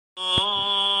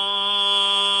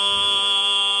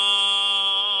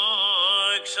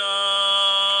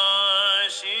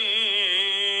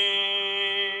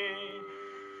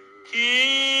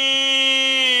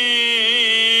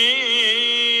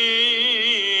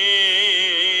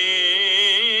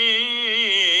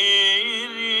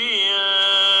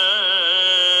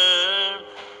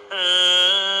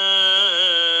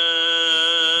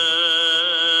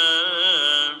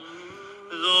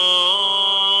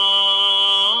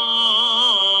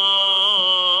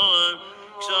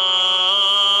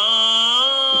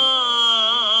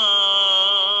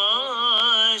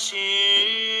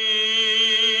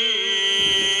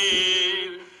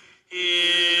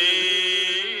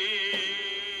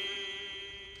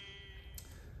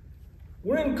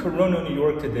New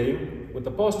York today with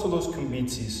Apostolos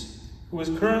Combitsis, who is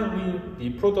currently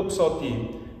the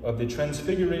Protopsaltis of the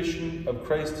Transfiguration of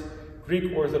Christ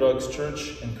Greek Orthodox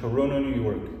Church in Corona, New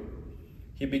York.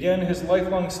 He began his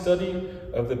lifelong study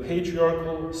of the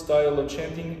patriarchal style of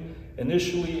chanting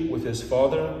initially with his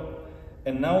father,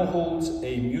 and now holds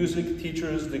a music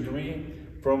teacher's degree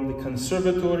from the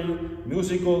conservatory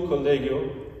Mουσικό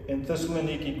Κολλέγιο in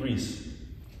Thessaloniki, Greece.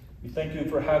 We thank you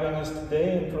for having us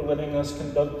today and for letting us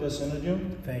conduct this interview.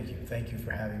 Thank you. Thank you for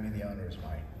having me. The honor is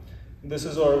mine. This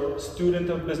is our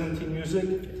student of Byzantine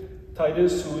music,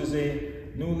 Titus, who is a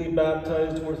newly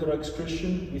baptized Orthodox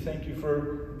Christian. We thank you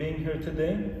for being here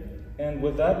today. And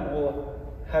with that, we'll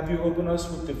have you open us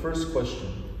with the first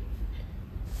question.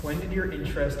 When did your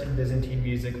interest in Byzantine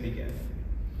music begin?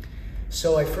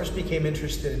 So I first became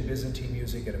interested in Byzantine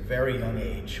music at a very young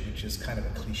age, which is kind of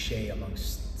a cliche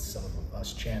amongst some of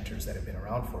us chanters that have been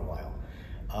around for a while.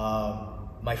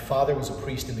 My father was a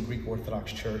priest in the Greek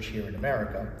Orthodox Church here in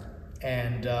America,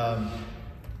 and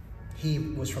he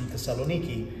was from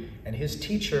Thessaloniki, and his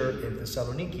teacher in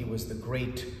Thessaloniki was the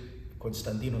great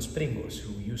Konstantinos Pringos,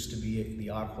 who used to be the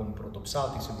Archon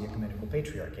Protopsaltis of the Ecumenical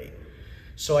Patriarchate.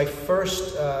 So I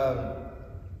first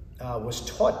was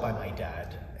taught by my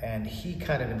dad, and he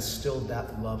kind of instilled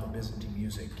that love of Byzantine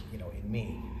music, in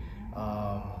me.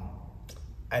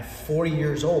 At 4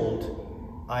 years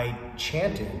old, I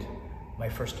chanted my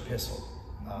first epistle.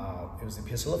 It was the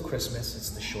Epistle of Christmas. It's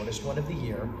the shortest one of the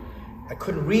year. I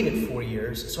couldn't read it 4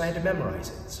 years, so I had to memorize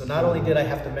it. So not only did I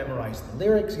have to memorize the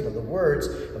lyrics, the words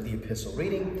of the epistle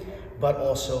reading, but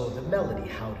also the melody,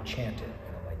 how to chant it.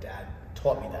 My dad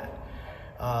taught me that.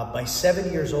 By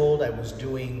 7 years old, I was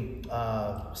doing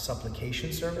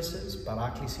supplication services,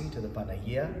 paraklisi to the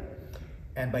Panagia.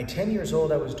 And by 10 years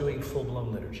old, I was doing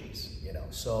full-blown liturgies,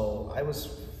 So I was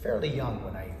fairly young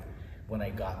when I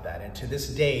got that. And to this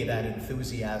day, that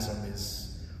enthusiasm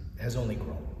has only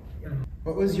grown.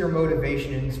 What was your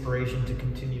motivation and inspiration to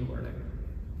continue learning?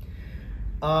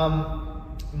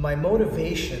 My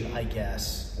motivation, I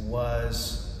guess,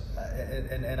 was,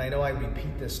 and I know I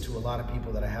repeat this to a lot of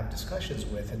people that I have discussions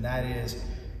with, and that is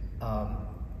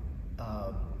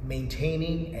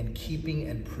maintaining and keeping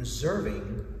and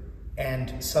preserving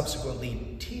and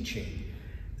subsequently teaching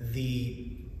the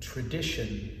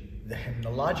tradition, the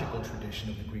hymnological tradition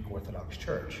of the Greek Orthodox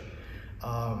Church.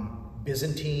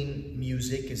 Byzantine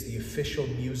music is the official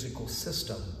musical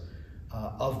system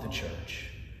of the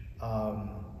church.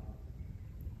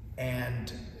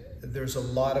 And there's a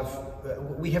lot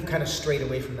of, we have kind of strayed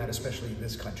away from that, especially in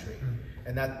this country.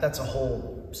 And that's a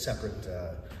whole separate,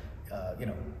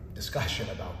 discussion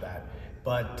about that.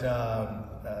 But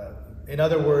in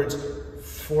other words,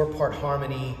 4-part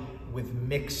harmony with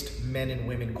mixed men and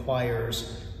women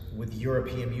choirs with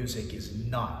European music is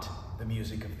not the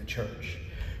music of the church.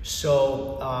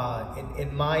 So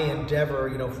in my endeavor,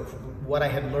 for what I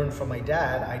had learned from my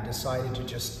dad, I decided to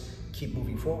just keep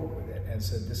moving forward with it and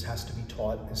said, this has to be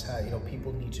taught. This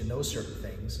people need to know certain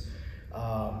things.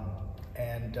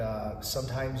 And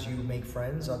sometimes you make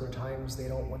friends, other times they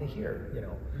don't want to hear,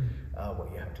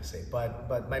 what you have to say.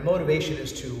 But my motivation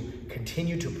is to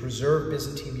continue to preserve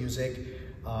Byzantine music.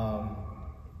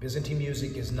 Byzantine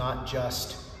music is not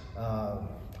just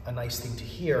a nice thing to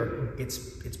hear,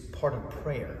 it's part of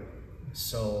prayer.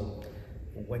 So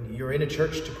when you're in a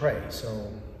church to pray,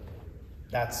 so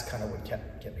that's kind of what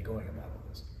kept me going about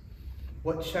this.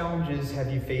 What challenges have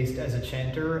you faced as a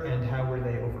chanter, and how were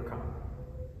they overcome?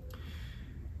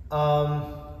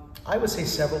 I would say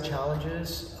several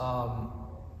challenges.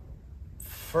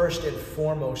 First and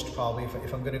foremost, probably,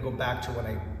 if I'm going to go back to when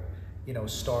I,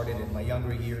 started in my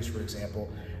younger years, for example,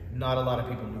 not a lot of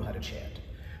people knew how to chant.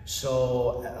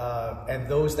 So, and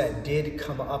those that did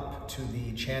come up to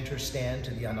the chanter stand,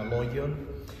 to the analogion,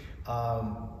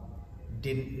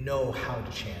 didn't know how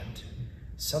to chant.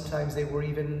 Sometimes they were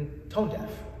even tone deaf.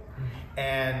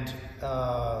 And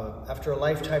after a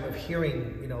lifetime of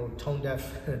hearing, tone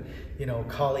deaf,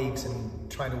 colleagues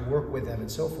and trying to work with them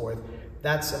and so forth,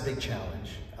 that's a big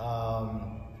challenge,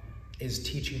 is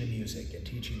teaching the music and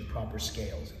teaching the proper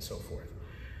scales and so forth.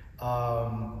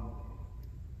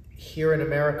 Here in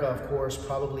America, of course,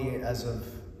 probably as of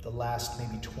the last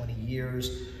maybe 20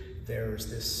 years, there's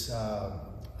this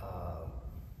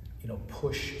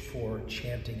push for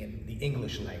chanting in the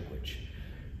English language.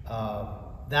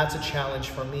 That's a challenge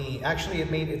for me. Actually,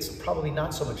 it's probably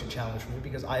not so much a challenge for me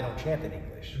because I don't chant in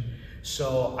English.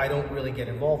 So I don't really get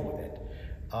involved with it.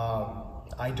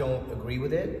 I don't agree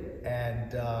with it,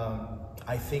 and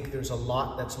I think there's a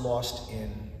lot that's lost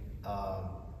in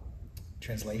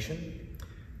translation.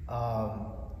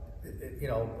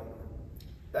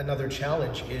 Another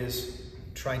challenge is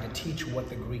trying to teach what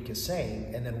the Greek is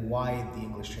saying and then why the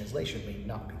English translation may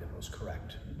not be the most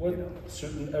correct. What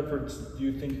certain efforts do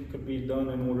you think could be done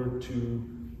in order to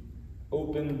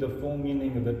open the full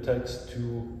meaning of the text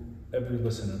to every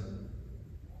listener?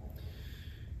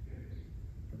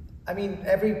 I mean,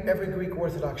 every Greek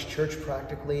Orthodox church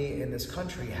practically in this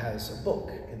country has a book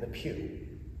in the pew.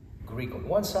 Greek on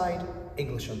one side,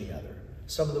 English on the other.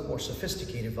 Some of the more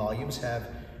sophisticated volumes have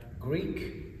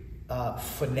Greek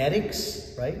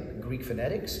phonetics, right? Greek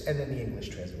phonetics, and then the English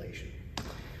translation.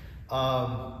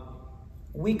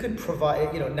 We could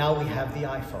provide, now we have the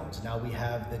iPhones. Now we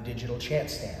have the digital chant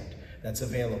stand that's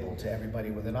available to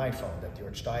everybody with an iPhone that the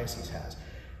Archdiocese has.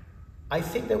 I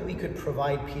think that we could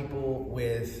provide people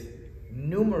with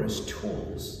numerous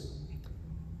tools.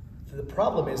 The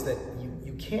problem is that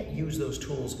you can't use those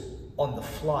tools on the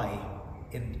fly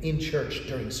in church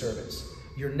during service.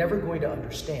 You're never going to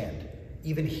understand,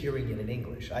 even hearing it in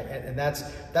English. And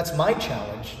that's my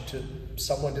challenge to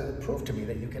someone to prove to me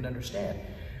that you can understand.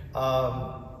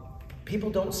 People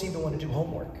don't seem to want to do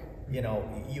homework.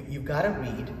 You've got to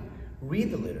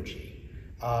read the liturgy,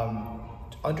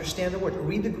 understand the words,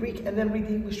 read the Greek, and then read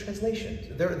the English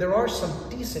translation. There are some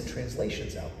decent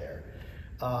translations out there,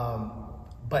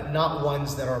 but not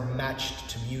ones that are matched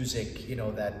to music,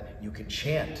 that you can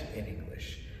chant in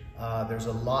English. There's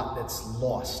a lot that's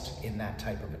lost in that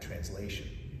type of a translation,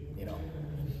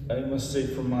 I must say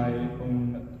from my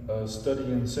own study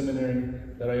in seminary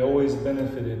that I always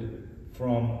benefited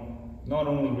from not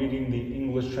only reading the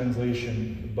English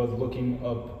translation, but looking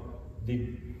up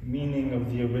the meaning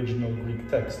of the original Greek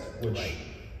text, which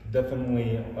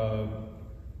definitely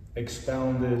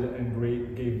expounded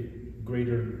and gave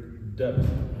greater depth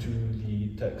to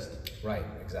the text. Right,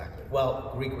 exactly.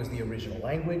 Well, Greek was the original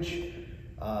language.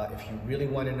 If you really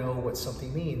want to know what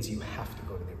something means, you have to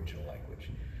go to the original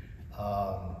language.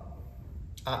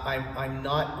 I'm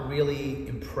not really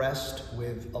impressed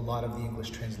with a lot of the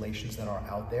English translations that are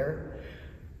out there.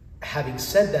 Having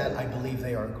said that, I believe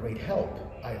they are a great help.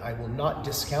 I will not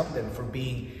discount them for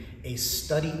being a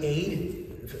study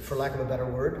aid, for lack of a better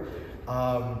word.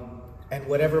 And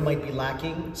whatever might be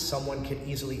lacking, someone can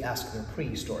easily ask their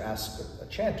priest or ask a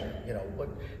chanter. What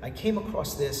I came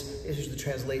across this is the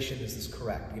translation. Is this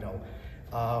correct?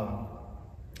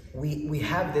 We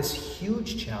have this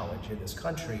huge challenge in this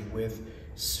country with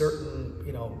certain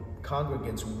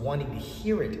congregants wanting to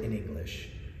hear it in English,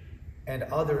 and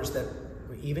others that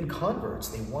even converts,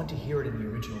 they want to hear it in the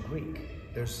original Greek.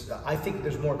 I think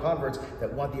there's more converts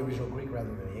that want the original Greek rather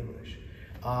than the English.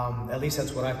 At least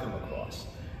that's what I've come across.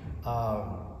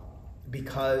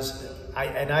 Because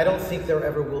I don't think there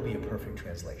ever will be a perfect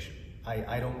translation.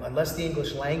 I don't, unless the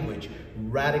English language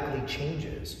radically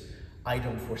changes, I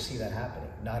don't foresee that happening.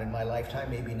 Not in my lifetime,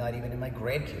 maybe not even in my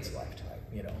grandkids' lifetime.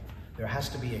 There has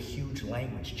to be a huge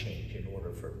language change in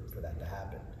order for that to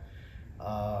happen.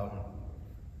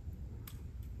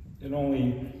 It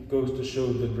only goes to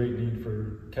show the great need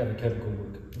for catechetical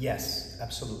work. Yes,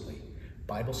 absolutely.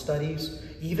 Bible studies,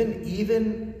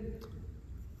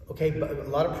 okay, a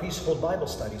lot of priests hold Bible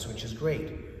studies, which is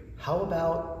great. How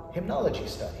about hymnology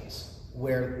studies,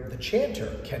 where the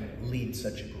chanter can lead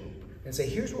such a group and say,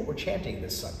 here's what we're chanting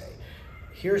this Sunday.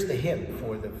 Here's the hymn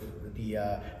for the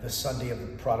Sunday of the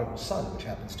Prodigal Son, which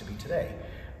happens to be today.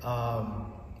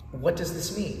 What does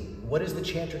this mean? What is the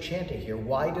chanter chanting here?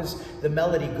 Why does the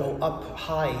melody go up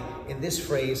high in this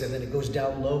phrase and then it goes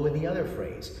down low in the other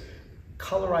phrase?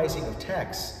 Colorizing of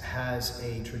text has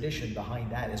a tradition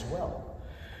behind that as well.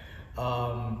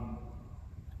 I'm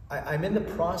in the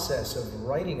process of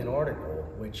writing an article,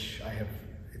 which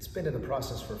it's been in the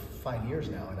process for 5 years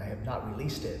now, and I have not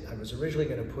released it. I was originally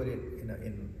going to put it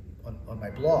on my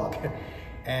blog,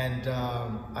 and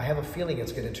I have a feeling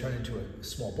it's going to turn into a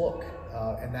small book,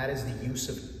 and that is the use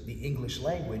of the English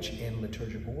language in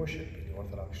liturgical worship in the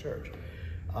Orthodox Church.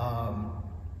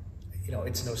 you know,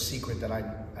 it's no secret that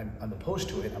I'm opposed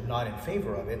to it. I'm not in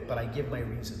favor of it, but I give my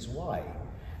reasons why.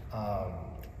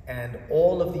 And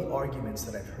all of the arguments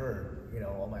that I've heard, you know,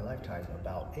 all my lifetime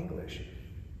about English,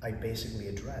 I basically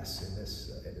address in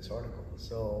this article.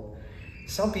 So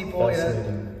some people,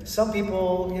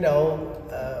 you know,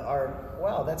 are,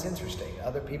 wow, that's interesting.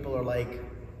 Other people are like,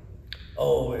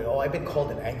 oh, I've been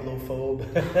called an Anglophobe.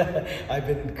 I've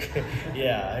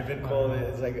been called it.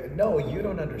 It's like, no, you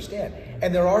don't understand.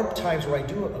 And there are times where I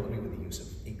do agree with the use of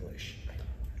English.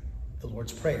 The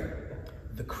Lord's Prayer,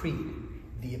 the Creed,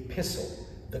 the Epistle,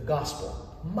 the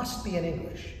Gospel must be in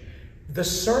English. The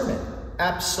sermon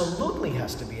absolutely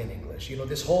has to be in English. You know,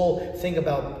 this whole thing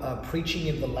about preaching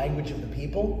in the language of the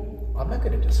people, I'm not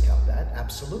going to discount that.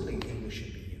 Absolutely, English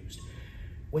should be used.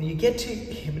 When you get to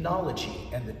hymnology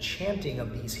and the chanting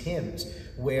of these hymns,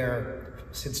 where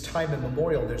since time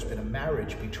immemorial there's been a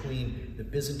marriage between the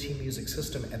Byzantine music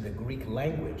system and the Greek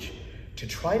language, to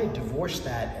try to divorce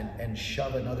that and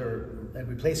shove another, and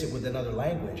replace it with another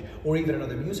language, or even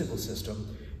another musical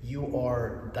system, you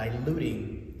are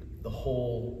diluting the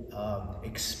whole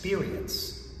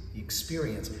experience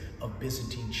of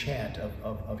Byzantine chant,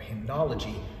 of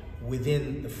hymnology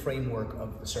within the framework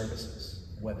of the services,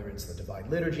 whether it's the Divine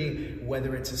Liturgy,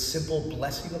 whether it's a simple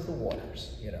blessing of the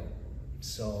waters, you know.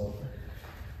 So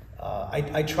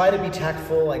I try to be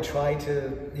tactful, I try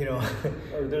to, you know.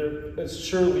 It's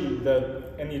surely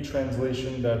that any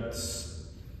translation that's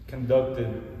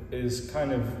conducted is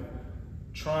kind of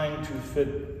trying to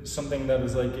fit something that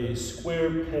is like a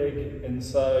square peg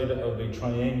inside of a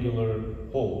triangular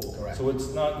hole. Correct. So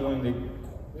it's not going to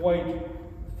quite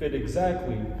fit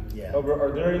exactly. Yeah. However,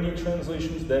 are there any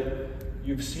translations that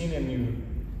you've seen and you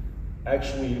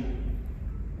actually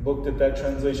looked at that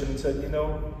translation and said, you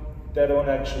know, that one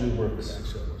actually works?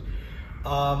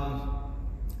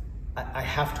 I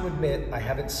have to admit, I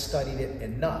haven't studied it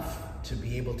enough to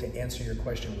be able to answer your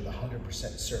question with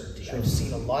 100% certainty. Sure. I've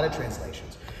seen a lot of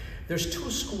translations. There's two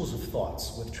schools of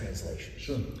thoughts with translation.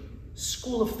 Sure.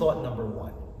 School of thought number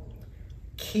one,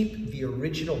 keep the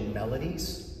original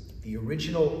melodies, the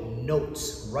original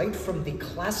notes, right from the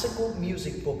classical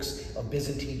music books of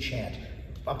Byzantine chant.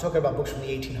 I'm talking about books from the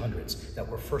 1800s that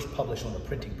were first published on the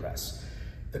printing press.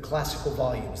 The classical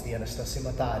volumes, the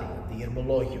Anastasimatario, the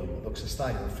Irmologium, the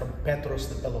Doxastario, from Petros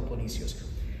the Peloponnesios.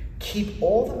 Keep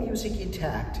all the music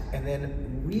intact and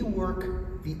then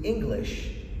rework the English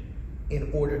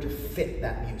in order to fit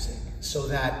that music, so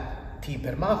that Ti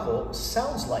per Macho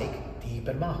sounds like Ti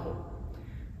per Macho,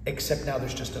 except now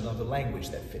there's just another language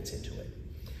that fits into it.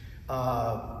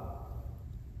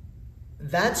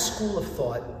 That school of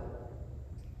thought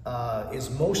was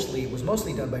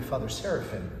mostly done by Father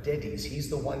Seraphim Dedis. He's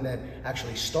the one that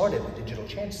actually started the digital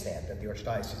chant stand that the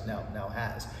Archdiocese now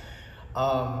has.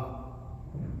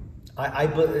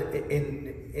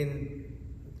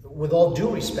 With all due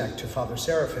respect to Father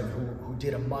Seraphim, who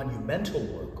did a monumental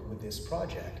work with this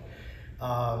project,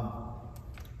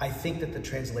 I think that the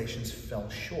translations fell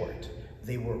short.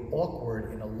 They were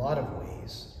awkward in a lot of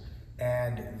ways,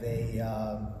 and they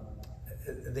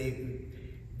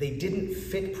didn't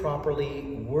fit properly.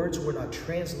 Words were not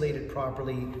translated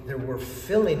properly. There were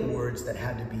fill-in words that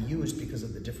had to be used because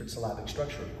of the different syllabic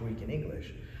structure of Greek and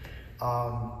English.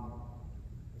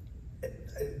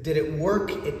 Did it work?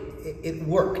 It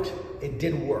worked. It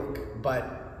did work,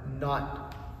 but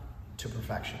not to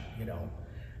perfection, you know.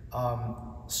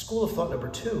 School of thought number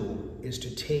two is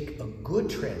to take a good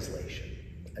translation,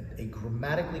 a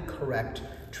grammatically correct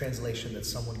translation that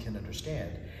someone can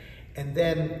understand, and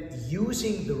then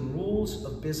using the rules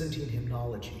of Byzantine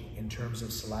hymnology in terms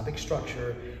of syllabic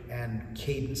structure and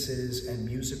cadences and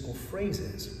musical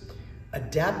phrases,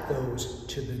 adapt those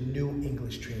to the new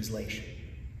English translation.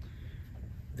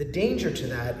 The danger to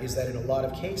that is that in a lot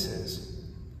of cases,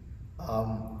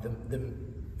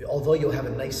 although you'll have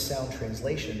a nice sound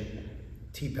translation,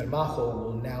 Ti per Macho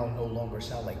will now no longer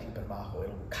sound like Ti per Macho.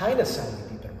 It'll kind of sound like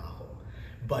Ti per Macho,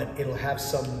 but it'll have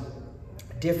some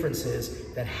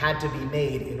differences that had to be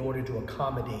made in order to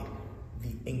accommodate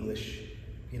the English,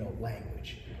 you know,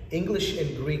 language. English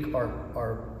and Greek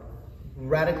are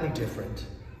radically different,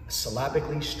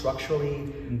 syllabically,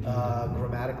 structurally,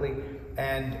 grammatically,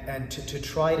 and to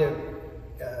try to,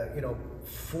 you know,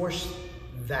 force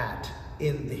that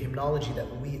in the hymnology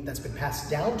that's been passed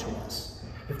down to us.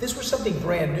 If this were something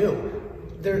brand new,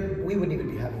 we wouldn't even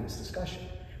be having this discussion.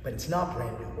 But it's not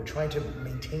brand new. We're trying to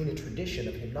maintain a tradition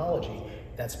of hymnology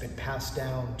that's been passed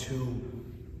down to,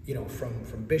 you know,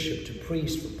 from bishop to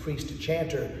priest, from priest to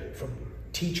chanter, from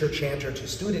teacher chanter to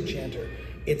student chanter.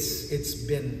 It's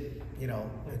been, you know,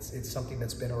 it's something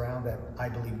that's been around that I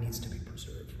believe needs to be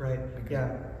preserved. Right.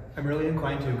 Yeah. I'm really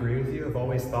inclined to agree with you. I've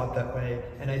always thought that way.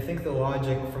 And I think the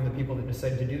logic from the people that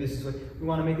decided to do this is like, we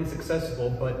want to make this accessible,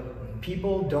 but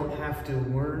people don't have to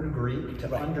learn Greek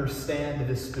to understand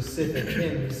the specific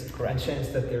hymns and chants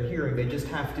that they're hearing. They just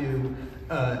have to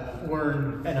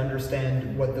learn and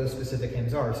understand what those specific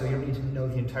hymns are. So you don't need to know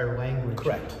the entire language.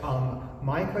 Correct.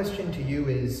 My question to you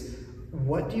is,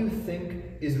 what do you think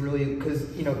is really, because,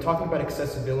 you know, talking about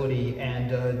accessibility and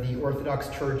the Orthodox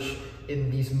Church in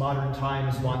these modern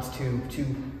times wants to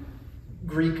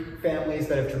Greek families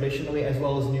that have traditionally, as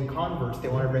well as new converts, they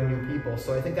want to bring new people.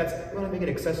 So I think that's, we want to make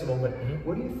it accessible, but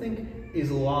what do you think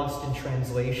is lost in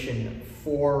translation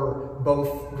for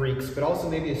both Greeks, but also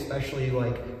maybe especially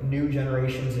like new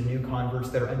generations and new converts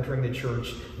that are entering the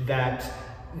church that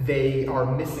they are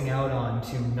missing out on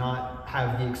to not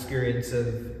have the experience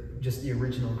of just the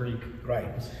original Greek?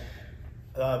 Right.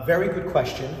 Very good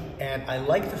question, and I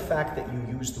like the fact that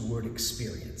you use the word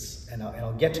experience, and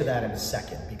I'll get to that in a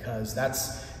second, because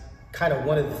that's kind of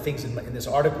one of the things in this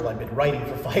article I've been writing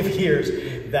for 5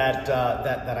 years that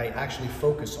I actually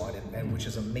focus on, and which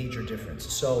is a major difference.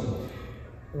 So,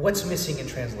 what's missing in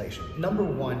translation? Number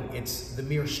one, it's the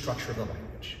mere structure of the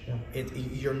language.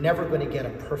 You're never going to get a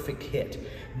perfect hit.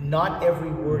 Not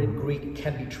every word in Greek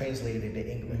can be translated into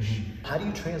English. How do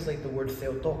you translate the word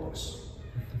Theotokos?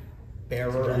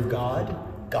 Bearer of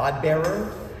God, God bearer,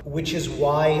 which is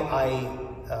why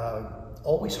I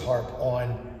always harp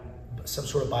on some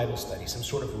sort of Bible study, some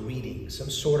sort of reading, some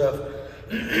sort of,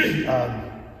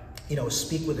 you know,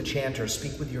 speak with a chanter,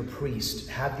 speak with your priest,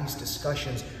 have these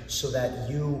discussions so that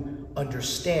you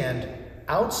understand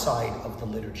outside of the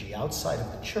liturgy, outside of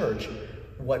the church,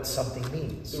 what something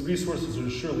means. The resources are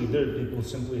surely there. People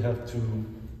simply have to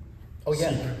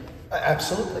seek.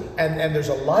 Absolutely. And there's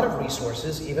a lot of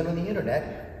resources, even on the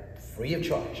internet, free of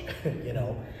charge, you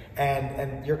know,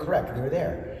 and you're correct, they're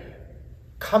there.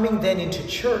 Coming then into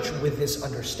church with this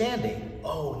understanding,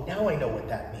 oh, now I know what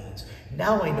that means.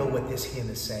 Now I know what this hymn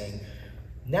is saying.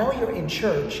 Now you're in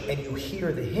church and you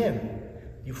hear the hymn,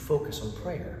 you focus on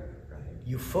prayer.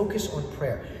 You focus on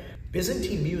prayer.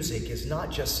 Byzantine music is not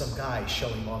just some guy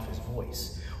showing off his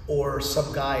voice, or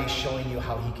some guy showing you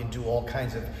how he can do all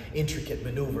kinds of intricate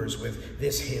maneuvers with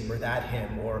this hymn or that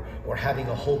hymn, or having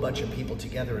a whole bunch of people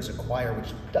together as a choir,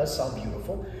 which does sound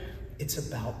beautiful. It's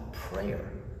about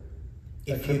prayer.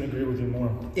 I couldn't agree with you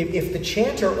more. If the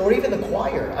chanter, or even the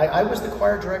choir, I was the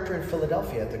choir director in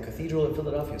Philadelphia, at the Cathedral in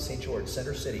Philadelphia, St. George,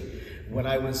 Center City, when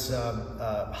I was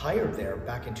hired there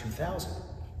back in 2000.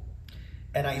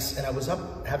 And I was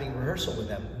up having rehearsal with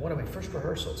them, one of my first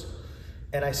rehearsals.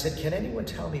 And I said, can anyone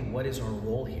tell me what is our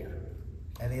role here?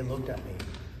 And they looked at me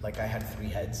like I had 3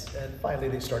 heads. And finally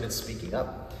they started speaking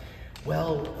up.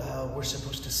 Well, we're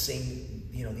supposed to sing,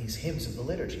 you know, these hymns of the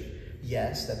liturgy.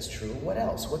 Yes, that's true. What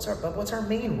else? What's our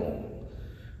main role?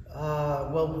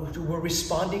 Well, we're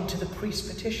responding to the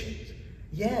priest's petitions.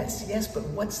 Yes, but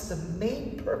what's the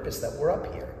main purpose that we're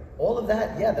up here? All of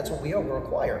that, yeah, that's what we are. We're a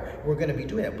choir. We're going to be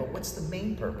doing it. But what's the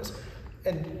main purpose?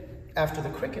 And after the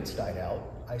crickets died out,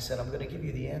 I said, I'm going to give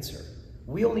you the answer.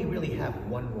 We only really have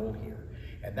one role here.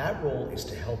 And that role is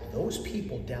to help those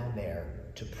people down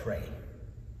there to pray.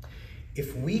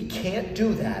 If we can't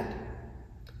do that,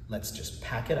 let's just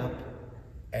pack it up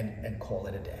and call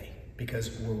it a day,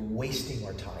 because we're wasting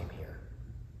our time here.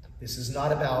 This is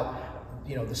not about,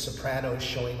 you know, the sopranos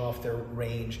showing off their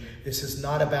range. This is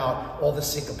not about all the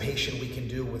syncopation we can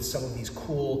do with some of these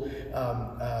cool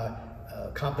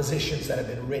compositions that have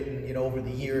been written, you know, over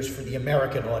the years for the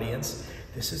American audience.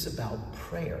 This is about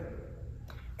prayer.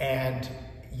 And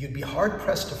you'd be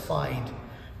hard-pressed to find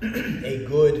a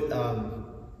good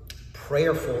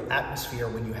prayerful atmosphere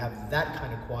when you have that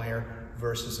kind of choir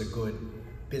versus a good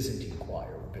Byzantine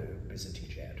choir or Byzantine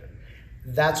chanter.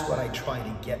 That's what I try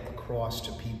to get across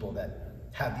to people that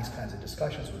have these kinds of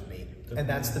discussions with me. And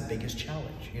that's the biggest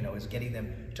challenge, you know, is getting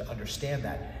them to understand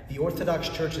that. The Orthodox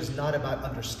Church is not about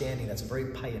understanding. That's a very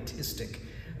pietistic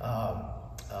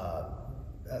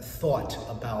thought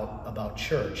about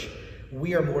church.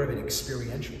 We are more of an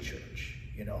experiential church,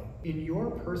 you know. In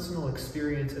your personal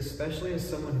experience, especially as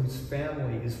someone whose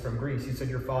family is from Greece, you said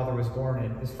your father was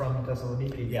from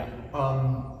Thessaloniki. Yeah.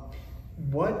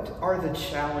 What are the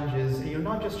challenges, you know,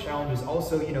 not just challenges,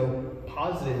 also, you know,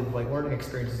 positive, like learning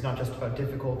experiences, not just about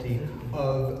difficulty,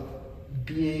 of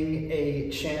being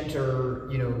a chanter,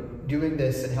 you know, doing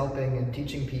this and helping and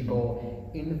teaching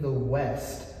people in the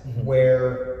West,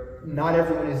 where not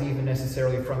everyone is even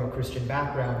necessarily from a Christian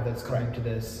background that's coming to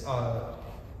this,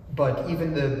 but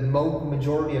even the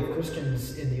majority of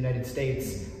Christians in the United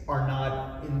States are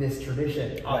not in this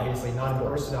tradition, obviously, not in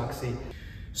Orthodoxy.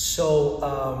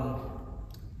 So,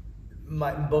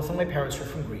 Both of my parents were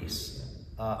from Greece.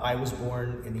 I was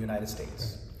born in the United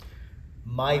States.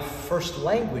 My first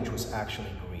language was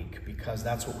actually Greek because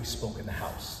that's what we spoke in the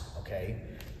house, okay?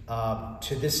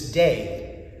 To this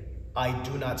day, I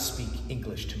do not speak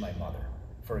English to my mother,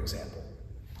 for example.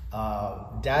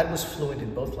 Dad was fluent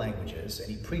in both languages, and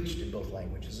he preached in both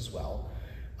languages as well.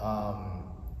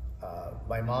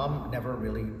 My mom never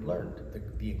really learned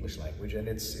the English language, and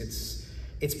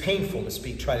it's painful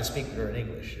to try to speak to her in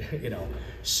English, you know.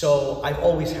 So I've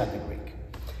always had the Greek.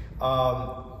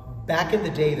 Back in the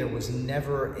day, there was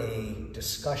never a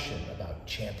discussion about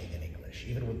chanting in English,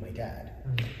 even with my dad.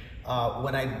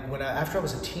 After I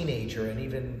was a teenager, and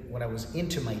even when I was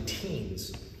into my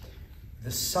teens,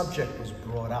 the subject was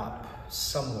brought up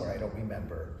somewhere, I don't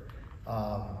remember.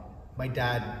 My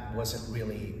dad wasn't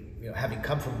really, you know, having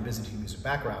come from a Byzantine music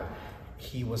background,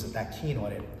 he wasn't that keen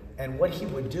on it. And what he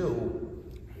would do,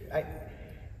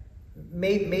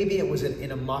 maybe it was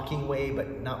in a mocking way,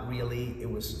 but not really. It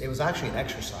was actually an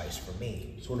exercise for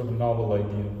me. Sort of a novel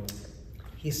idea.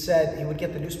 He said he would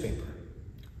get the newspaper,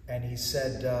 and he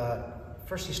said,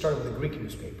 first he started with a Greek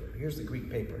newspaper. Here's the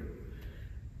Greek paper.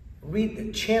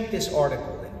 Chant this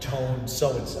article in tone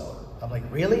so-and-so. I'm like,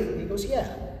 really? He goes,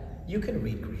 yeah, you can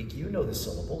read Greek, you know the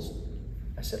syllables.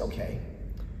 I said, okay.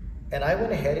 And I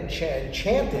went ahead and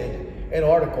chanted an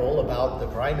article about the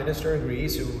prime minister in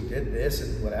Greece who did this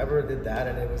and whatever, did that,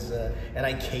 and it was, and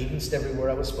I cadenced everywhere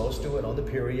I was supposed to and all the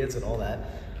periods and all that.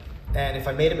 And if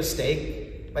I made a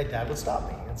mistake, my dad would stop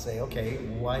me and say, okay,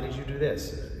 why did you do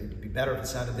this? It'd be better if it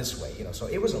sounded this way, you know. So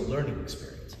it was a learning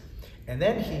experience. And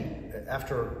then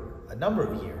after a number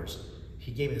of years,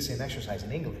 he gave me the same exercise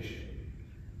in English.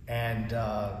 And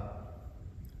I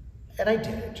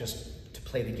did it just to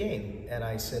play the game. And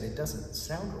I said, it doesn't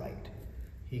sound right.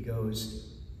 He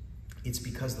goes, it's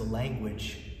because the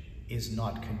language is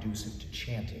not conducive to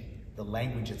chanting. The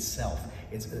language itself,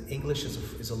 English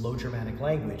is a Low Germanic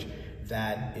language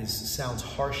that sounds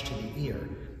harsh to the ear.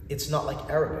 It's not like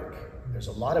Arabic. There's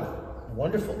a lot of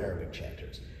wonderful Arabic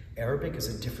chanters. Arabic is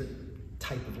a different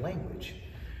type of language.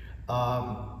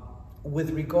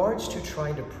 With regards to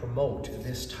trying to promote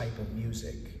this type of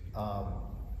music,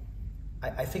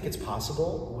 I think it's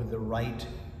possible with the right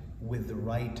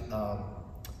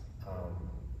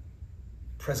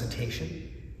presentation.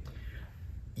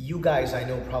 You guys, I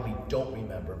know, probably don't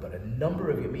remember, but a number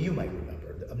of you might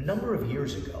remember. A number of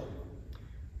years ago,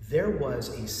 there was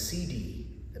a CD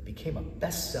that became a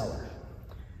bestseller.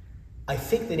 I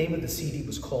think the name of the CD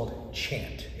was called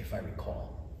Chant, if I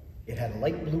recall. It had a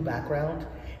light blue background,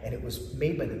 and it was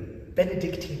made by the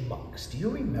Benedictine monks. Do you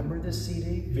remember this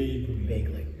CD?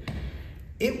 Vaguely.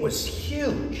 It was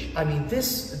huge. I mean,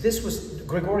 this was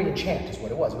Gregorian chant is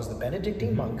what it was. It was the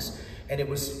Benedictine monks, and it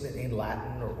was in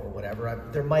Latin or whatever.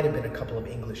 There might have been a couple of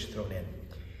English thrown in.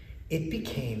 It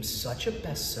became such a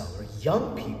bestseller.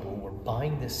 Young people were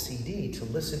buying this CD to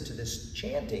listen to this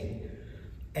chanting.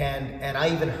 And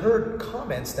I even heard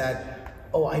comments that,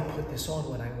 oh, I put this on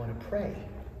when I want to pray.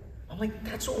 I'm like,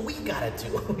 that's what we gotta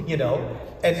do, you know?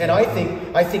 And I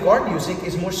think our music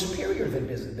is more superior than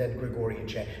Gregorian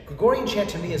chant. Gregorian chant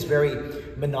to me is very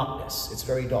monotonous. It's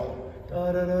very dull.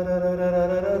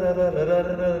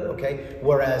 Okay?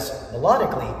 Whereas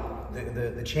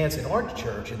melodically, the chants in our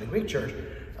church, in the Greek church,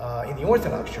 in the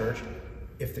Orthodox church,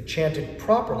 if they're chanted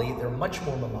properly, they're much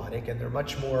more melodic and they're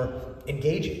much more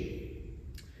engaging.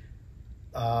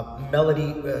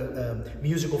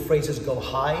 Musical phrases go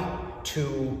high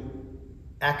to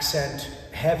accent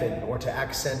heaven or to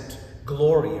accent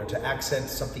glory or to accent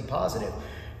something positive.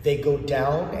 They go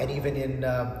down, and even in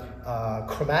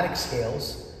chromatic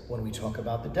scales, when we talk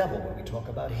about the devil, when we talk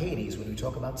about Hades, when we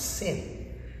talk about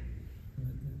sin,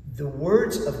 the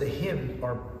words of the hymn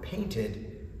are painted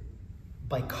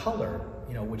by color,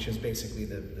 you know, which is basically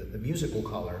the musical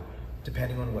color,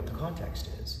 depending on what the context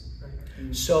is.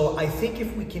 So I think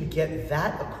if we can get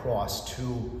that across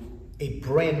to a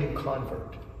brand new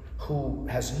convert who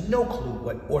has no clue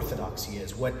what Orthodoxy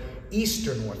is, what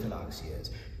Eastern Orthodoxy is,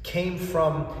 came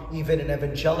from even an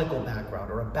evangelical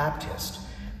background or a Baptist,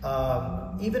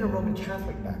 even a Roman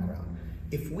Catholic background,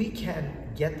 if we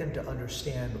can get them to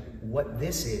understand what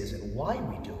this is and why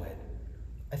we do it,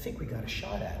 I think we got a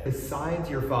shot at it. Besides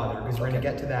your father, because we're going to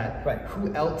get to that, right?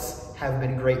 Who else have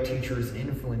been great teachers,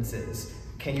 influences?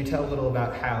 Can you tell a little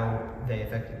about how they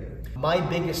affected you? My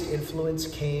biggest influence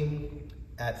came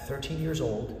at 13 years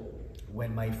old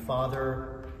when my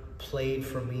father played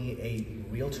for me a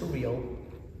reel-to-reel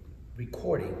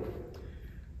recording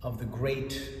of the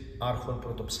great Archon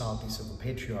Protopsaltis of the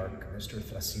Patriarch, Mr.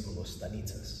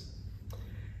 Zanetis.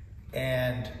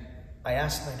 And I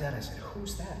asked my dad, I said,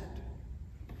 who's that?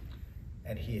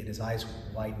 And his eyes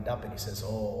widened up and he says,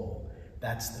 oh,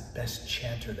 that's the best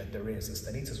chanter that there is. And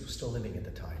Zanetis was still living at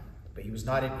the time. But he was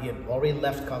not, he had already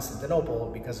left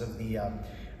Constantinople because of the,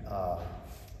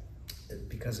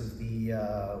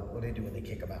 what do they do when they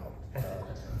kick him out?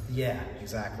 Yeah,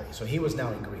 exactly. So he was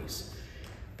now in Greece.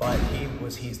 But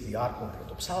he's the Archon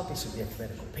Protopsaltis of the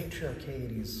Ecumenical Patriarchate.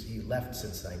 He left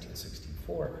since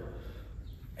 1964.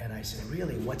 And I said,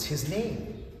 really, what's his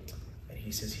name? And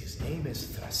he says, his name is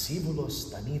Thrasyboulos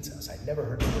Stanitsas. I'd never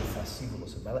heard the word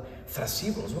Thrasyboulos in my life.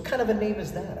 Thrasyboulos, what kind of a name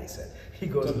is that? I said. He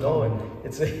goes, no,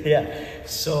 it's yeah.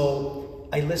 So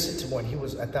I listened to one.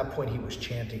 At that point, he was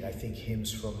chanting, I think,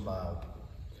 hymns from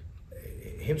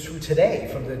today,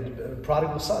 from the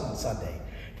Prodigal Son Sunday.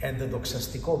 And the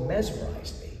Doxastiko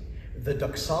mesmerized me. The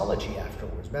doxology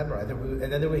afterwards memorized.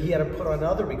 And then he had to put on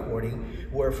another recording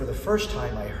where for the first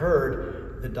time I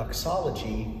heard the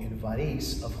doxology in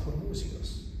Varis of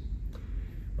Hormuzios.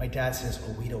 My dad says,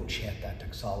 oh, we don't chant that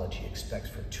doxology except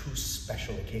for 2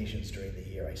 special occasions during the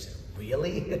year. I said,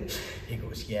 really? He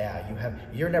goes, yeah,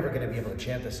 you're never going to be able to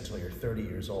chant this until you're 30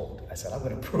 years old. I said, I'm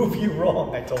going to prove you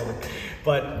wrong, I told him.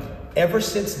 But ever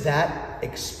since that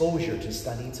exposure to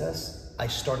Stanitsas, I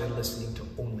started listening to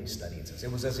only Stanitsas. It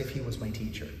was as if he was my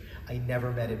teacher. I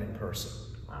never met him in person.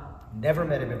 Wow. Never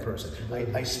met him in person.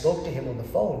 I spoke to him on the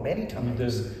phone many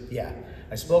times. Yeah.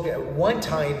 I spoke at one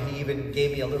time, he even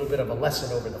gave me a little bit of a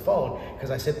lesson over the phone because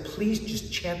I said, please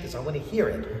just chant this. I want to hear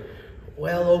it.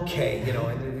 Well, okay,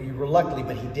 and reluctantly,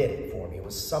 but he did it for me. It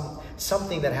was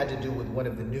something that had to do with one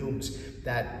of the neumes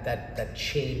that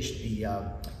changed the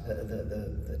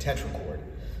tetrachord.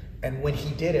 And when he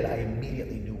did it, I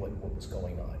immediately knew what was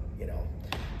going on,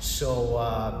 So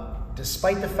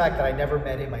despite the fact that I never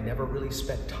met him, I never really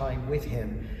spent time with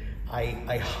him,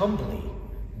 I humbly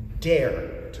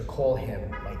dare to call him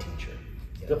my teacher.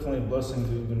 Definitely a blessing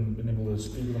to even been able to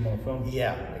speak with him on the phone.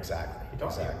 Yeah, exactly.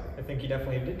 Exactly. I think he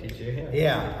definitely did teach you.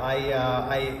 Yeah,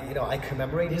 I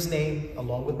commemorate his name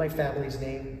along with my family's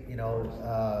name,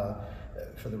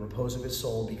 for the repose of his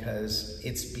soul, because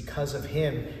it's because of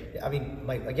him. I mean,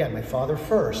 my father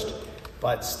first,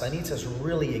 but Stanitsas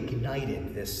really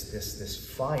ignited this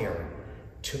fire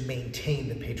to maintain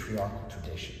the patriarchal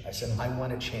tradition. I said, I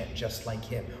want to chant just like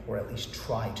him, or at least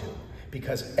try to,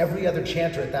 because every other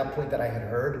chanter at that point that I had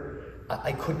heard,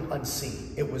 I couldn't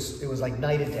unsee. It was like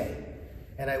night and day.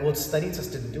 And Stanitsas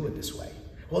didn't do it this way.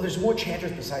 Well, there's more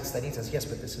chanters besides Stanitsas. Yes,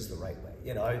 but this is the right way.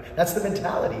 That's the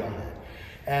mentality I had.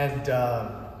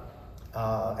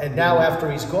 And now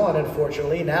after he's gone,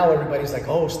 unfortunately, now everybody's like,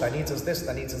 oh, Stanitsas this,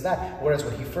 Stanitsas that. Whereas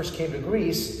when he first came to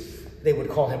Greece, they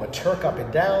would call him a Turk up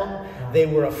and down. They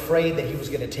were afraid that he was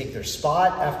going to take their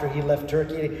spot after he left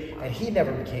Turkey. And he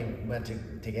never went to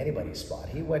take anybody's spot.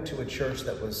 He went to a church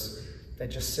that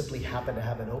just simply happened to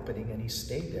have an opening, and he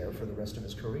stayed there for the rest of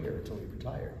his career until he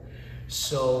retired.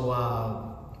 So,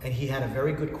 and he had a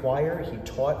very good choir. He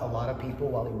taught a lot of people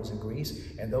while he was in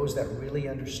Greece, and those that really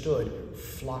understood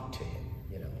flocked to him,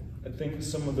 I think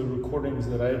some of the recordings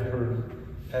that I've heard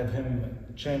have him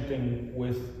chanting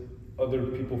with other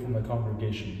people from the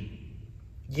congregation.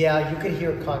 Yeah, you could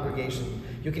hear congregation.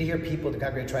 You could hear people in the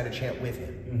congregation trying to chant with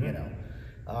him,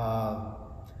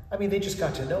 I mean, they just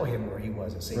got to know him where he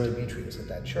was at St. Demetrius at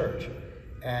that church.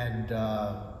 And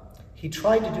he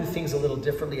tried to do things a little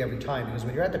differently every time, because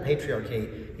when you're at the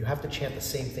Patriarchate, you have to chant the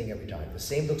same thing every time. The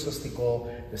same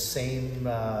doxastiko, the same,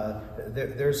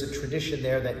 there's a tradition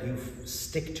there that you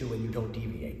stick to and you don't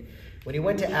deviate. When he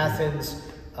went to Athens,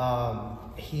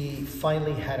 he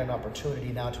finally had an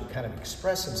opportunity now to kind of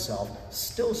express himself,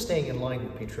 still staying in line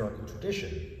with patriarchal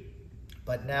tradition.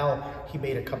 But now he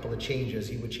made a couple of changes.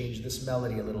 He would change this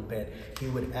melody a little bit. He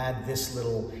would add this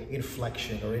little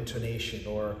inflection or intonation,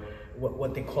 or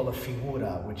what they call a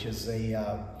figura, which is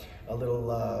a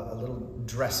little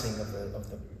dressing of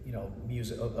the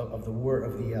music of the word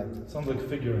of the. Sounds like a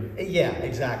figure. Yeah,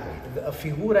 exactly. A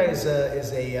figura is an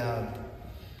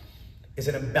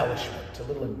embellishment, a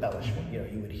little embellishment.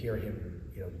 You would hear him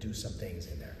do some things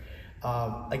in there.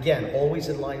 Again, always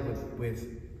in line with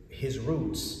his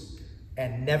roots.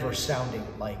 And never sounding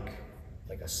like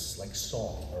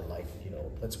song, or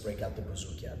let's break out the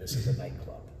bouzouki. This is a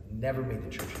nightclub. Never made the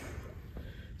church a nightclub.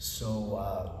 So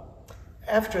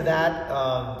after that,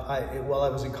 while I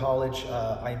was in college,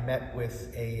 I met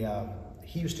with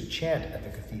he used to chant at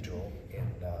the cathedral in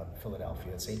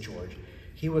Philadelphia, at St. George.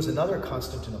 He was another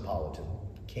Constantinopolitan,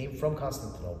 came from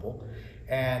Constantinople,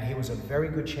 and he was a very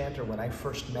good chanter. When I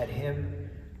first met him,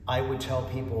 I would tell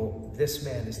people, this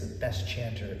man is the best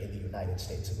chanter in the United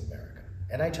States of America.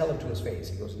 And I tell him to his face.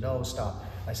 He goes, no, stop.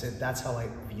 I said, that's how I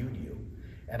viewed you.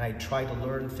 And I tried to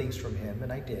learn things from him,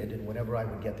 and I did. And whenever I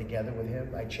would get together with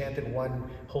him, I chanted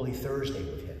one Holy Thursday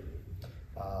with him,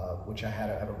 which I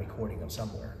have a recording of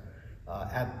somewhere,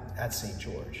 at St.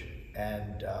 George.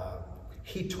 And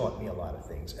he taught me a lot of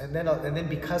things. And then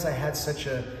because I had such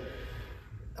a,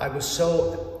 I was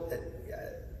so,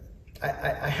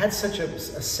 I had such a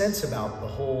sense about the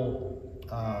whole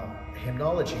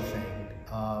hymnology thing.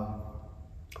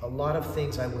 A lot of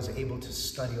things I was able to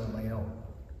study on my own.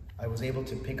 I was able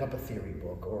to pick up a theory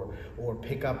book or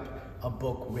pick up a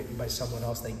book written by someone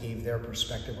else that gave their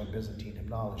perspective on Byzantine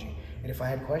hymnology. And if I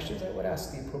had questions, I would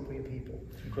ask the appropriate people.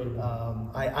 Incredible.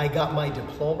 I got my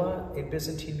diploma in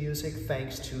Byzantine music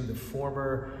thanks to the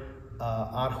former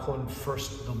Archon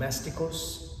First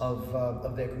Domesticos of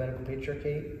the Ecumenical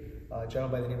Patriarchate, a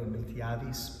gentleman by the name of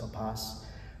Miltiadis Papas.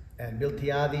 And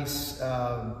Miltiadis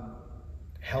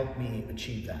helped me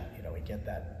achieve that, and get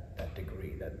that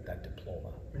degree, that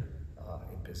diploma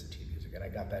in Byzantine music. And I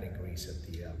got that in Greece at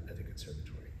the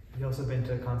conservatory. Have you also been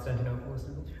to Constantinople?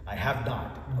 I have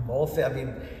not. I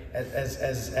mean,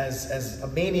 as a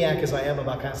maniac as I am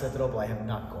about Constantinople, I have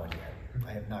not gone yet.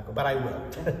 I have not gone, but I will.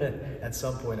 At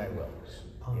some point I will.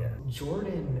 Yeah.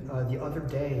 Jordan, the other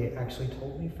day, actually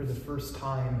told me for the first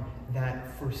time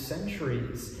that for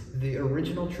centuries, the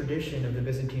original tradition of the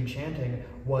Byzantine chanting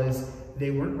was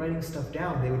they weren't writing stuff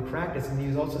down, they would practice. And he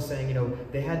was also saying,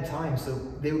 they had time, so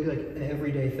they would be like an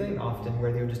everyday thing often,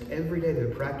 where they would just every day they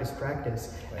would practice. Right.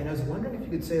 And I was wondering if you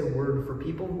could say a word for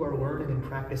people who are learning and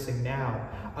practicing now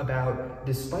about,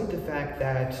 despite the fact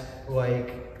that,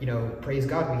 praise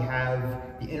God, we have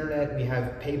the internet, we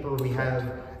have paper, we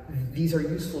have, these are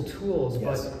useful tools,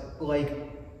 yes.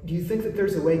 But do you think that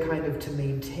there's a way kind of to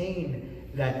maintain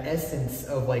that essence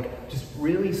of just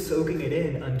really soaking it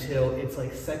in until it's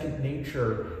second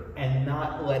nature and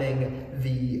not letting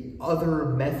the other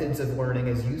methods of learning,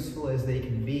 as useful as they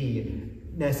can be,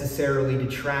 necessarily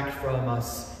detract from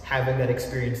us having that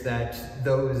experience that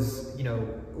those,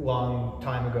 long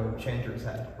time ago chanters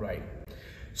had? Right.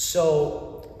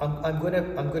 So I'm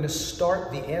going to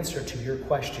start the answer to your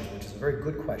question, which is a very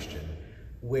good question,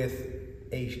 with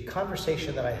a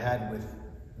conversation that I had with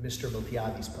Mr.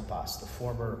 Miltiadis Papas, the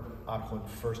former Archon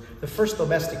First. The first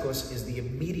Domesticos is the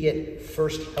immediate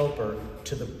first helper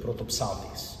to the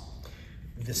Protopsaltis.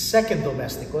 The second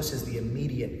Domesticos is the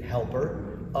immediate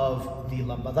helper of the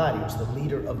Lambadarios, the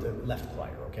leader of the left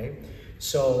choir, okay?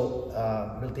 So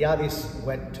Miltiadis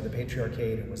went to the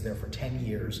Patriarchate and was there for 10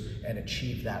 years and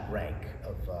achieved that rank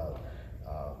of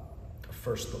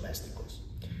First Domesticos.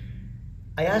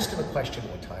 I asked him a question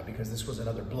one time, because this was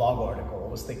another blog article I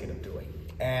was thinking of doing.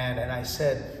 And I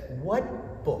said,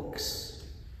 what books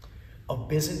of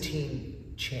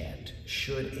Byzantine chant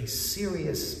should a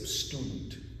serious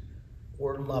student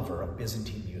or lover of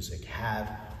Byzantine music have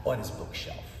on his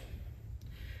bookshelf?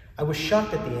 I was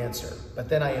shocked at the answer, but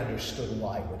then I understood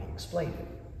why when he explained it.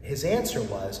 His answer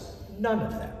was, none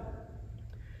of them.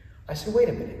 I said, wait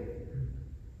a minute.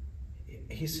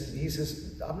 He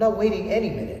says, I'm not waiting any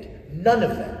minute. None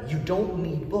of them. You don't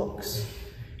need books.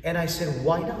 And I said,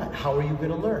 why not? How are you going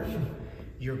to learn?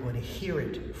 You're going to hear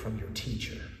it from your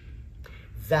teacher.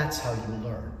 That's how you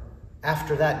learn.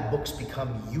 After that, books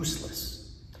become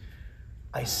useless.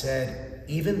 I said,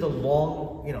 even the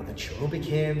long, the cherubic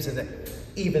hymns, and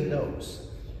even those.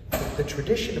 The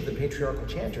tradition of the patriarchal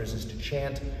chanters is to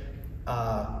chant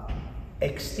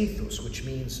extithus, which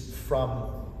means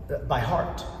by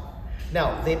heart.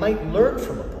 Now, they might learn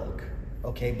from a book,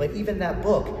 okay, but even that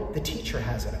book, the teacher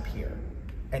has it up here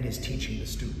and is teaching the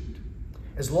student.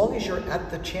 As long as you're at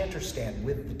the chanter stand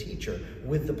with the teacher,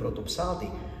 with the Protopsalti,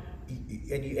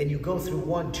 and you go through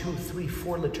 1, 2, 3,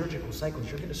 4 liturgical cycles,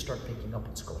 you're going to start picking up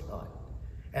what's going on.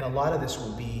 And a lot of this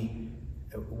will be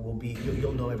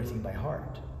you'll know everything by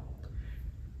heart.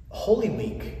 Holy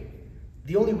Week,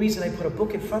 the only reason I put a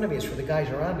book in front of me is for the guys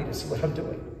around me to see what I'm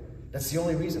doing. That's the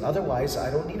only reason. Otherwise,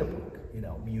 I don't need a book,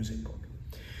 music book.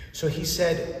 So he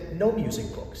said, no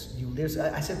music books.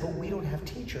 I said, but we don't have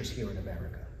teachers here in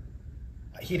America.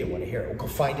 He didn't want to hear it. Well, go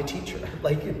find a teacher.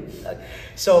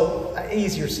 So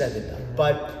easier said than done.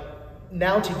 But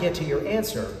now to get to your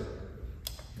answer,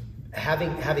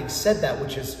 having said that,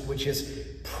 which is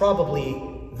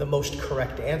probably the most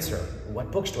correct answer,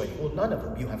 what books do I need? Well, none of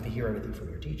them. You have to hear everything from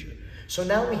your teacher. So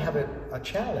now we have a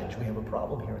challenge. We have a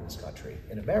problem here in this country,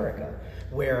 in America,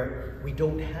 where we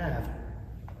don't have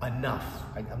enough.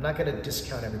 I'm not going to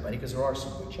discount everybody, because there are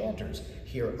some good chanters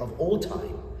here of old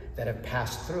time that have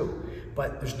passed through,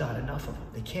 but there's not enough of them.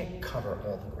 They can't cover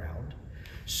all the ground.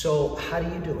 So how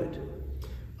do you do it?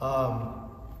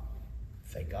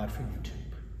 Thank God for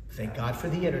YouTube. Thank God for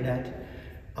the internet.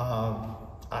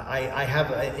 I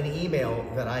have an email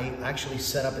that I actually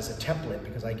set up as a template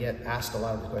because I get asked a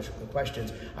lot of the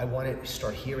questions. I want to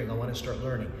start hearing, I want to start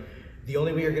learning. The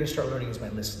only way you're going to start learning is by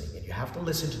listening, and you have to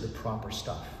listen to the proper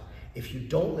stuff. If you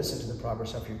don't listen to the proper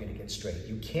stuff, you're going to get straight.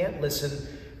 You can't listen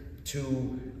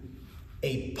to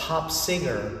a pop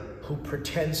singer who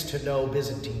pretends to know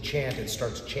Byzantine chant and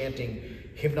starts chanting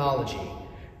hymnology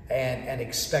and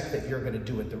expect that you're going to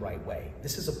do it the right way.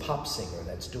 This is a pop singer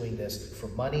that's doing this for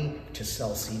money, to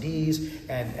sell CDs,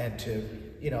 and to,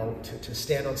 you know, to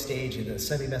stand on stage in a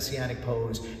semi-messianic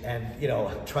pose and, you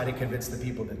know, try to convince the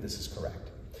people that this is correct.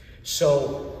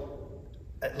 So,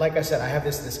 like I said, I have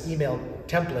this email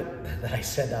template that I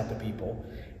send out to people,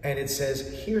 and it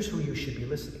says, here's who you should be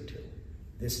listening to.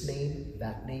 This name,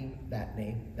 that name, that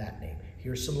name, that name.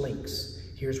 Here's some links.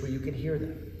 Here's where you can hear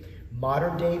them.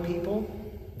 Modern day people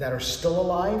that are still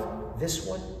alive, this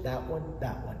one, that one,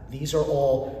 that one. These are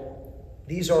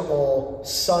all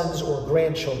sons or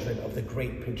grandchildren of the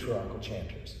great patriarchal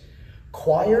chanters.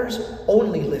 Choirs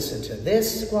only listen to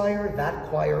this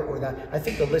choir, or that. I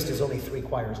think the list is only 3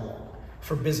 choirs long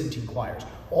for Byzantine choirs.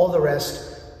 All the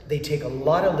rest, they take a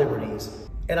lot of liberties.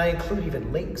 And I include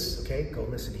even links, okay? Go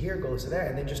listen here, go listen there,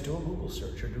 and then just do a Google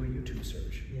search or do a YouTube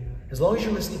search. Yeah. As long as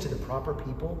you're listening to the proper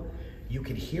people, you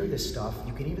can hear this stuff.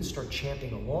 You can even start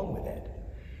chanting along with it.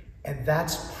 And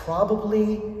that's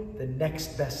probably the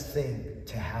next best thing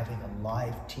to having a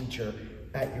live teacher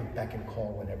at your beck and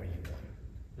call whenever you want.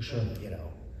 For sure. You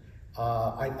know,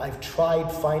 I've tried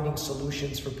finding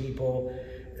solutions for people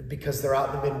because they're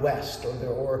out in the Midwest,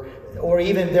 or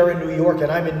even they're in New York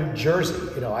and I'm in New Jersey.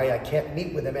 You know, I can't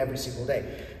meet with them every single day.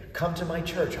 Come to my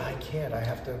church. I can't. I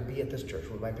have to be at this church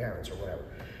with my parents or whatever.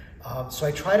 So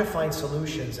I try to find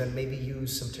solutions and maybe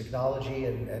use some technology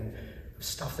and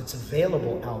stuff that's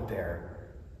available out there.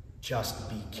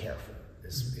 Just be careful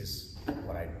is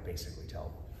what I basically tell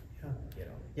them. Yeah. You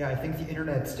know. Yeah, I think the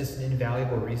internet's just an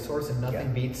invaluable resource, and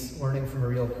nothing beats learning from a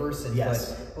real person.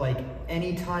 Yes. But like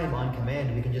any time on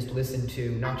command, we can just listen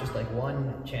to not just like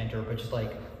one chanter, but just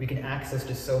like we can access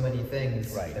just so many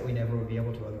things that we never would be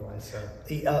able to otherwise. So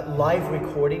the live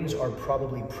recordings are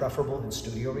probably preferable than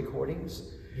studio recordings.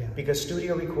 Yeah. Because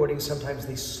studio recordings, sometimes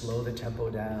they slow the tempo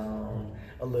down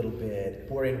a little bit.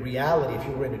 Where in reality, if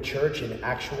you were in a church in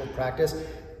actual practice,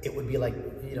 it would be like,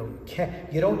 you know,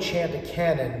 you don't chant a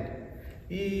canon.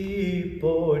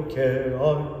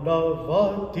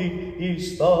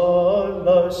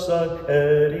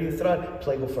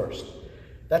 Play go first.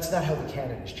 That's not how the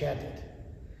canon is chanted.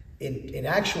 In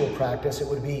actual practice, it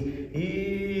would be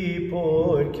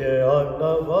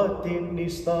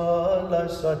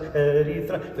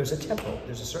there's a tempo,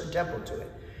 there's a certain tempo to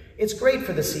it. It's great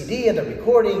for the CD and the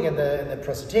recording and the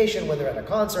presentation when they're at a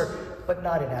concert, but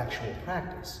not in actual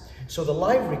practice. So the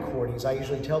live recordings, I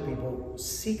usually tell people,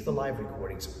 seek the live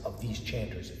recordings of these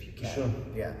chanters if you can. Sure.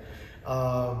 Yeah.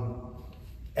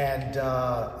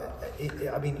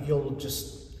 I mean, you'll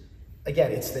just,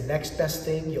 again, it's the next best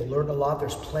thing. You'll learn a lot.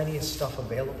 There's plenty of stuff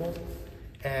available.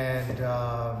 And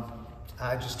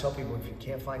I just tell people, if you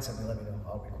can't find something, let me know.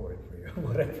 I'll record it for you.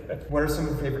 Whatever. What are some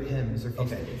of your favorite hymns or feast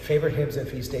days? Favorite hymns and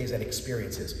feast days and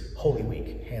experiences. Holy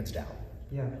Week, hands down.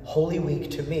 Yeah. Holy Week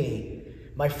to me,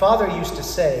 my father used to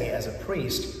say as a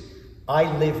priest, I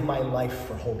live my life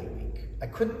for Holy Week. I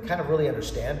couldn't kind of really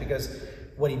understand because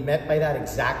what he meant by that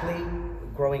exactly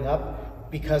growing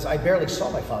up, because I barely saw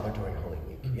my father during Holy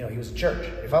Week. You know, he was in church.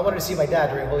 If I wanted to see my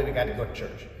dad during Holy Week, I had to go to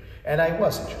church. And I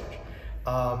was in church.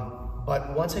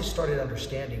 But once I started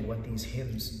understanding what these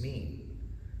hymns mean,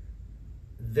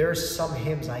 there's some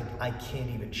hymns I can't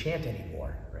even chant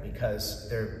anymore because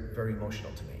they're very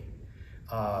emotional to me.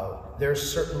 There's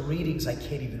certain readings I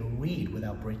can't even read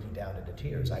without breaking down into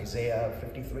tears. Isaiah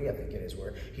 53, I think it is,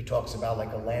 where he talks about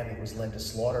like a lamb that was led to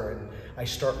slaughter, and I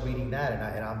start reading that,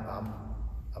 and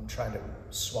I'm trying to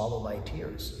swallow my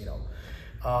tears, you know.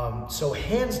 So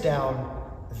hands down,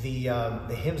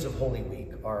 the hymns of Holy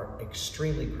Week are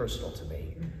extremely personal to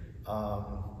me,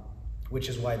 which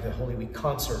is why the Holy Week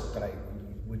concert that I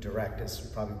would direct is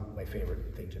probably my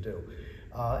favorite thing to do.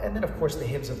 And then, of course, the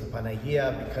hymns of the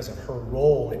Panagia, because of her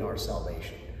role in our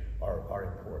salvation, are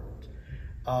important.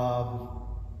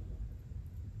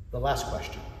 The last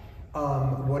question.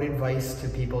 What advice to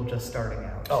people just starting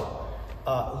out?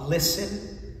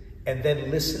 Listen, and then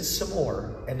listen some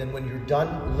more. And then when you're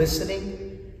done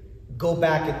listening, go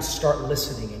back and start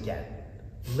listening again.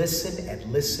 Listen and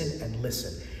listen and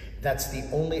listen. That's the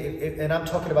only, and I'm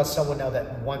talking about someone now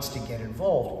that wants to get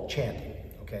involved chanting,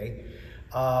 okay?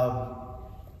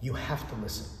 You have to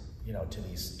listen, you know, to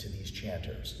these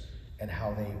chanters and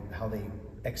how they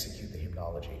execute the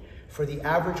hymnology. For the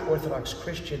average Orthodox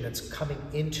Christian that's coming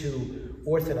into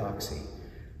Orthodoxy,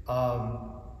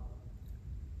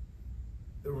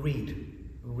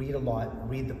 read a lot,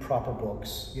 read the proper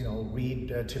books, you know, read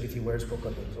Timothy Ware's book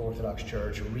on the Orthodox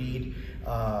Church, read,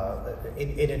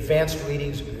 in advanced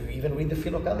readings, even read the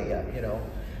Philokalia, you know.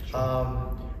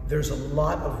 There's a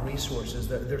lot of resources.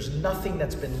 There's nothing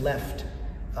that's been left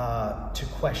to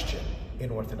question in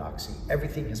Orthodoxy.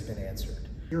 Everything has been answered.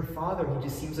 Your father, he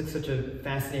just seems like such a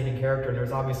fascinating character, and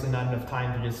there's obviously not enough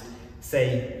time to just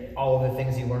say all of the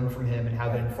things you learned from him and how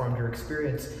that informed your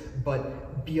experience.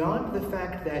 But beyond the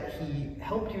fact that he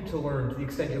helped you to learn, to the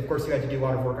extent, of course, you had to do a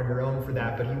lot of work on your own for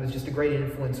that, but he was just a great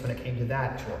influence when it came to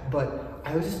that. Sure. But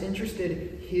I was just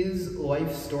interested, his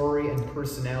life story and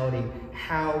personality,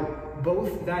 how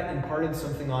both that imparted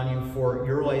something on you for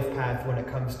your life path when it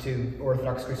comes to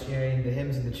Orthodox Christianity, the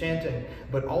hymns and the chanting,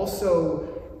 but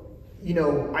also, you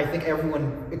know, I think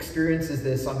everyone experiences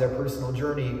this on their personal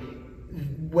journey,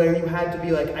 where you had to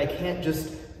be like, I can't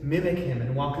just mimic him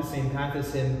and walk the same path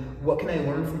as him. What can I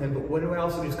learn from him? But what do I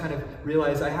also just kind of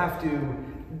realize I have to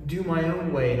do my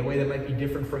own way in a way that might be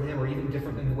different from him, or even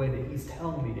different than the way that he's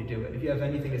telling me to do it? If you have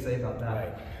anything to say about that.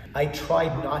 Right. I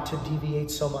tried not to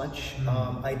deviate so much.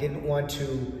 I didn't want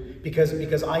to,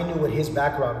 because I knew what his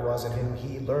background was and who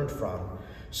he learned from.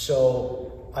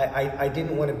 So I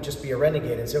didn't want to just be a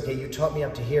renegade and say, okay, you taught me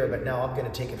up to here, but now I'm going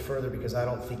to take it further because I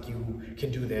don't think you can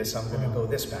do this. I'm going to go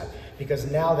this path. Because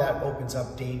now that opens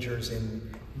up dangers in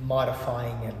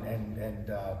modifying and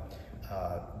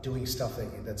doing stuff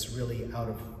that's really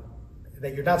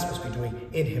that you're not supposed to be doing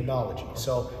in hymnology.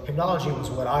 So hymnology was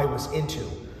what I was into.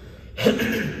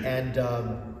 And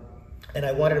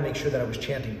I wanted to make sure that I was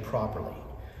chanting properly.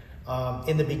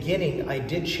 In the beginning, I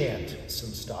did chant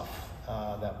some stuff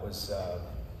that was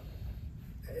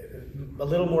a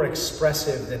little more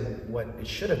expressive than what it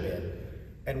should have been.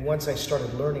 And once I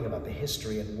started learning about the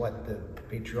history and what the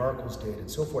patriarchals did and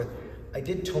so forth, I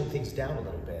did tone things down a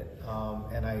little bit,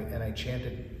 and I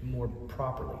chanted more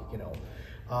properly. You know,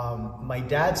 my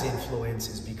dad's influence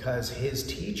is because his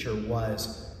teacher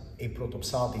was a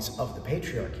Protopsaltis of the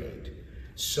Patriarchate.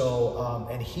 So,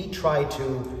 and he tried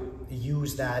to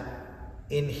use that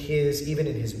even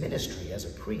in his ministry as a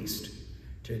priest,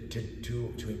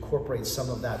 to incorporate some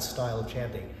of that style of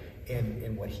chanting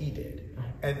in what he did.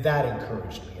 And that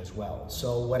encouraged me as well.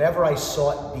 So whatever I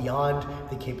sought beyond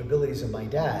the capabilities of my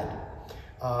dad,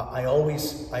 I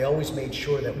always made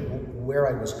sure that where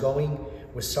I was going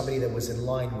was somebody that was in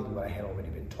line with what I had already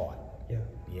been taught. Yeah.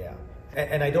 Yeah.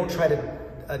 And I don't try to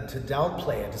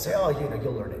downplay it, to say, oh, you know,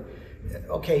 you'll learn it.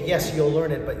 Okay, yes, you'll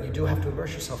learn it, but you do have to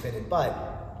immerse yourself in it.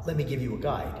 But let me give you a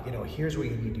guide. You know, here's where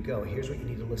you need to go. Here's what you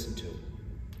need to listen to.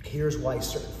 Here's why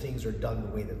certain things are done the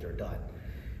way that they're done.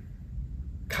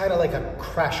 Kind of like a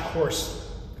crash course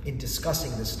in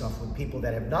discussing this stuff with people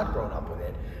that have not grown up with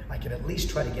it. I can at least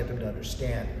try to get them to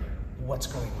understand what's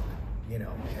going on, you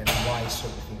know, and why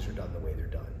certain things are done the way they're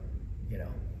done, you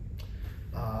know.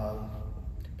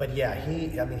 But yeah,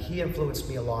 he influenced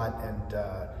me a lot, and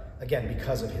again,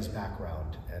 because of his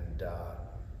background,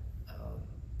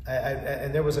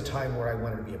 and there was a time where I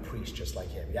wanted to be a priest just like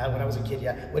him. Yeah, when I was a kid,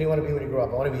 yeah, what do you want to be when you grow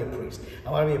up? I want to be a priest.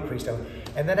 I want to be a priest.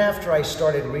 And then after I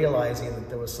started realizing that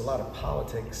there was a lot of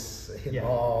politics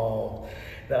involved,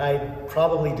 that I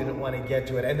probably didn't want to get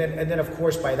to it. And then of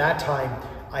course, by that time,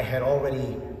 I had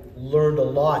already learned a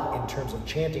lot in terms of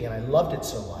chanting, and I loved it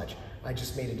so much, I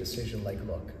just made a decision like,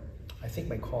 look, I think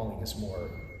my calling is more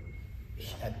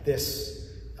at this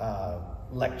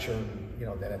lecture, you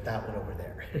know, than at that one over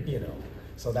there, you know.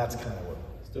 So that's kind of what.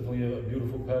 It's definitely a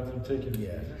beautiful path you've taken.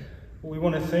 Yeah. We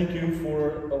want to thank you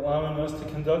for allowing us to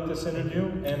conduct this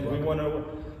interview, and we want to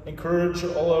encourage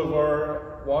all of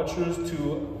our watchers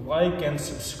to like and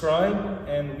subscribe,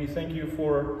 and we thank you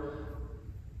for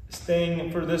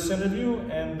staying for this interview,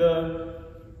 and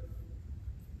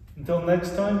until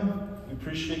next time, we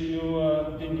appreciate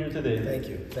you being here today. Thank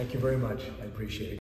you. Thank you very much. I appreciate it.